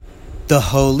The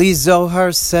Holy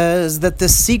Zohar says that the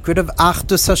secret of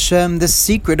Achdus Hashem, the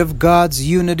secret of God's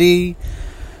unity,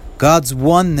 God's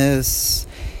oneness,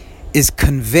 is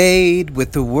conveyed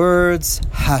with the words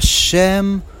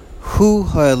Hashem Hu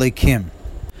Ha'Elikim.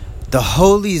 The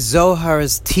Holy Zohar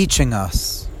is teaching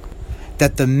us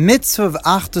that the mitzvah of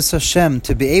Achdus Hashem,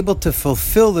 to be able to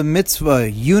fulfill the mitzvah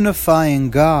unifying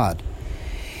God,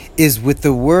 is with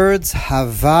the words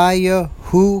Havaya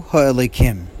Hu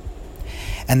Ha'Elikim.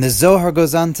 And the Zohar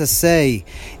goes on to say,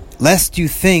 lest you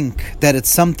think that it's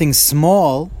something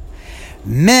small,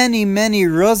 many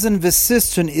Rosen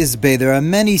Vesistron Izbe, there are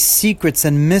many secrets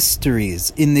and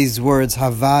mysteries in these words,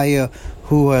 Havaya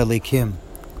Hu Ha'Elikim.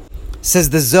 Says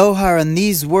the Zohar, and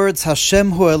these words,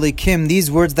 Hashem Hu Ha'Elikim, these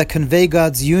words that convey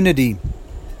God's unity,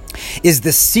 is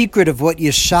the secret of what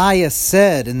Yeshaya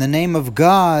said in the name of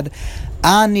God,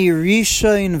 Ani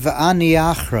Rishon v'Ani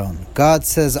Achron. God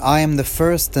says, I am the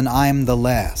first and I am the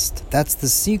last. That's the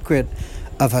secret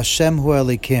of Hashem Hu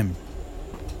Ha'Elikim.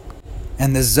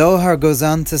 And the Zohar goes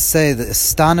on to say the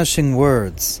astonishing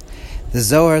words. The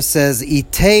Zohar says,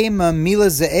 Itema mila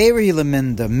ze'eri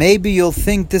leminda. Maybe you'll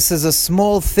think this is a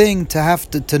small thing to have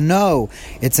to know.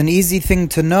 It's an easy thing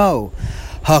to know.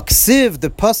 Haksiv, the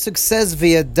pasuk says,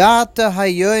 "V'yadata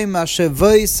hayoyim asher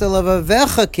v'yisel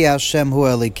avavecha ki Hashem Hu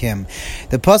Ha'Elikim."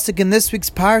 The pasuk in this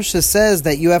week's parsha says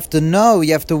that you have to know,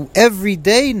 you have to every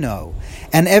day know,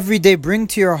 and every day bring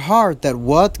to your heart that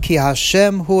what ki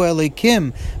Hashem Hu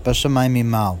Ha'Elikim b'shamayim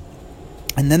imal.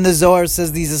 And then the Zohar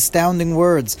says these astounding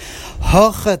words: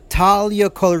 Hocha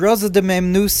talya kol roza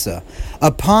dememnusa.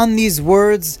 Upon these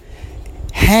words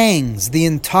hangs the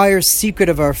entire secret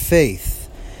of our faith.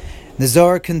 The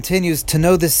Zohar continues to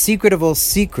know the secret of all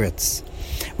secrets,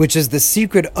 which is the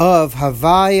secret of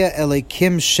Havaya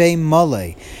Elikim Shem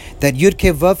Mole, that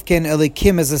Yudke Vavke and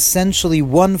Elikim is essentially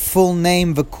one full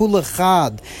name, V'kul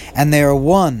Echad, and they are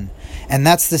one. And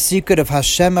that's the secret of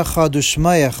Hashem Echad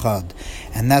U'Shma Echad,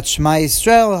 and that's Shema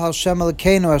Yisrael, Hashem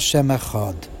Elokeinu, Hashem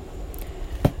Echad.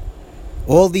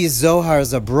 All these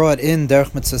Zohars are brought in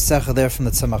Derech Mitzvah there from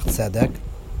the Tzemach Tzedek.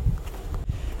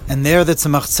 And there the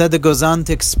Tzemach Tzedek goes on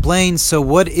to explain, so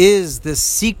what is this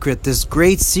secret, this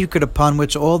great secret upon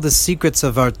which all the secrets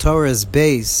of our Torah is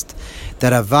based,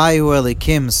 that Havayu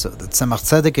Elikim. So the Tzemach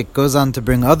Tzedek, it goes on to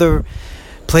bring other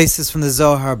places from the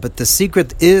Zohar, but the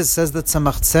secret is, says the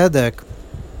Tzemach Tzedek,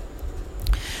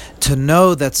 to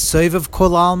know that Sovev Kol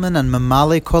Almin and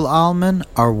Mamale Kol Almin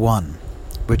are one,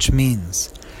 which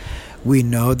means we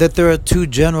know that there are two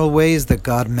general ways that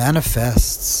God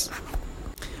manifests.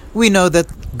 We know that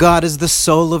God is the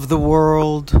soul of the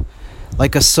world.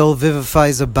 Like a soul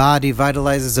vivifies a body,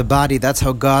 vitalizes a body. That's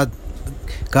how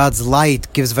God's light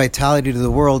gives vitality to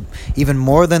the world. Even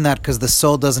more than that, because the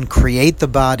soul doesn't create the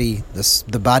body.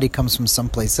 The body comes from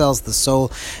someplace else. The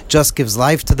soul just gives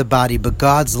life to the body. But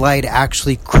God's light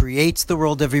actually creates the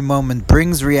world every moment,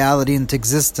 brings reality into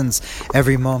existence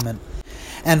every moment.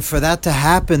 And for that to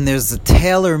happen, there's a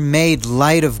tailor-made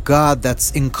light of God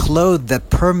that's enclosed, that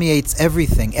permeates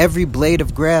everything. Every blade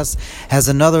of grass has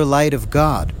another light of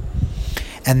God.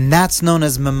 And that's known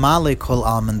as Mamale Kol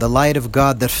Almin, the light of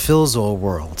God that fills all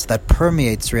worlds, that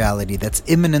permeates reality, that's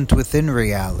immanent within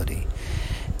reality.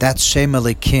 That's Shem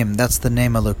Elikim, that's the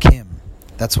name Elokim.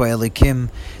 That's why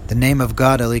Elikim, the name of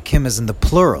God, Elikim, is in the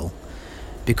plural,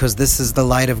 because this is the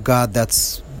light of God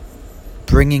that's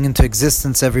bringing into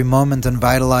existence every moment and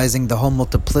vitalizing the whole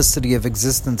multiplicity of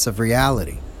existence of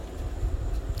reality.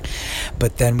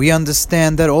 But then we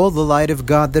understand that all the light of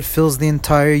God that fills the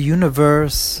entire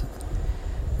universe,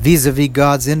 vis-a-vis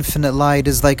God's infinite light,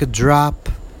 is like a drop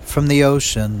from the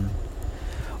ocean.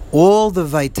 All the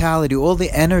vitality, all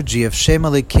the energy of Shem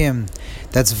Elikim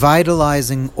that's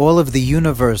vitalizing all of the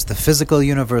universe, the physical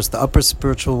universe, the upper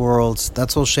spiritual worlds,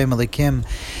 that's all Shem Elikim.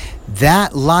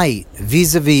 That light,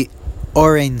 vis-a-vis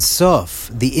Or Ein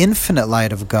Sof, the infinite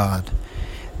light of God,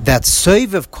 that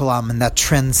Sovev Kol Almin, that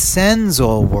transcends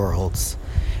all worlds,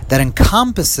 that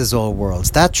encompasses all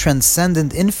worlds, that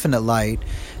transcendent infinite light,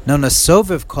 known as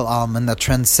Sovev Kol Almin, that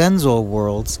transcends all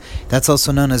worlds, that's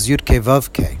also known as Yudke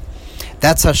Vavke.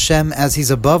 That's Hashem as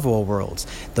He's above all worlds.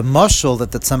 The mashal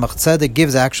that the Tzemach Tzedek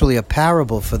gives, actually a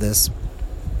parable for this.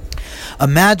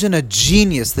 Imagine a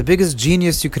genius, the biggest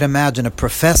genius you could imagine, a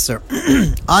professor,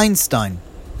 Einstein,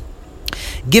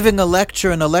 giving a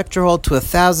lecture in a lecture hall to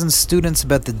 1,000 students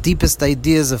about the deepest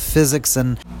ideas of physics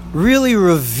and really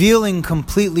revealing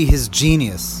completely his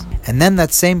genius. And then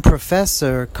that same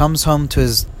professor comes home to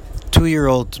his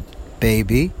 2-year-old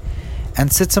baby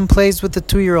and sits and plays with the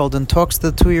 2-year-old and talks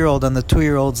to the 2-year-old on the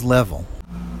 2-year-old's level.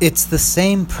 It's the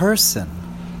same person.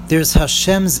 There's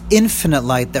Hashem's infinite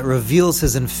light that reveals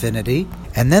His infinity,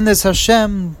 and then there's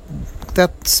Hashem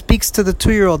that speaks to the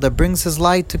 2-year-old, that brings His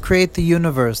light to create the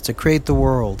universe, to create the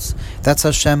worlds. That's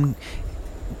Hashem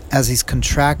as He's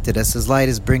contracted, as His light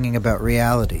is bringing about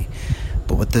reality.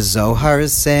 But what the Zohar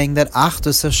is saying, that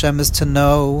Achdus Hashem is to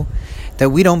know that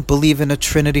we don't believe in a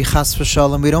trinity, chas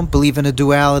v'shalom, we don't believe in a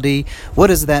duality. What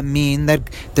does that mean? That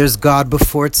there's God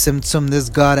before Tzimtzum,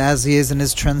 there's God as He is in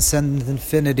His transcendent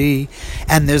infinity,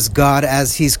 and there's God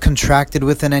as He's contracted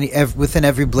within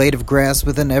every blade of grass,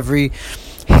 within every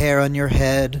hair on your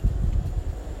head.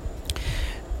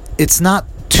 It's not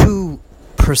two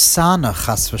persona,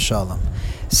 chas v'shalom.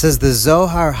 It says the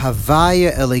Zohar,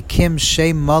 Havaya Elikim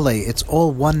Shem Malay, it's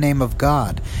all one name of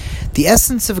God. The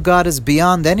essence of God is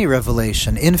beyond any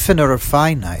revelation, infinite or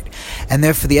finite, and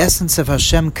therefore the essence of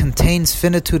Hashem contains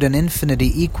finitude and infinity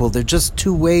equal. They're just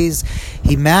two ways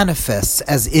He manifests,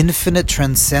 as infinite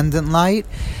transcendent light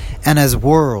and as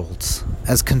worlds,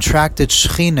 as contracted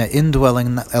Shechina,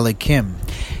 indwelling Elikim.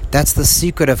 That's the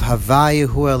secret of Havaya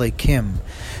Hu Elikim,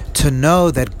 to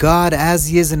know that God as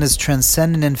He is in His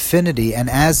transcendent infinity and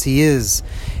as He is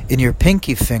in your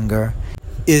pinky finger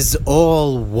is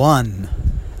all one.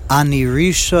 Ani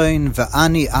Rishon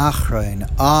v'ani Achron.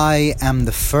 I am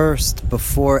the first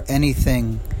before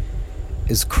anything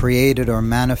is created or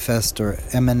manifest or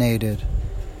emanated.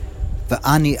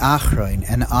 V'ani Achron,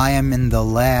 and I am in the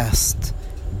last,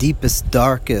 deepest,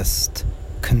 darkest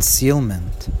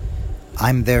concealment.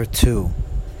 I'm there too.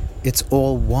 It's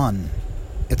all one.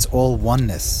 It's all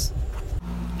oneness.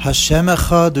 Hashem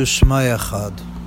Echad U'Shmo Echad.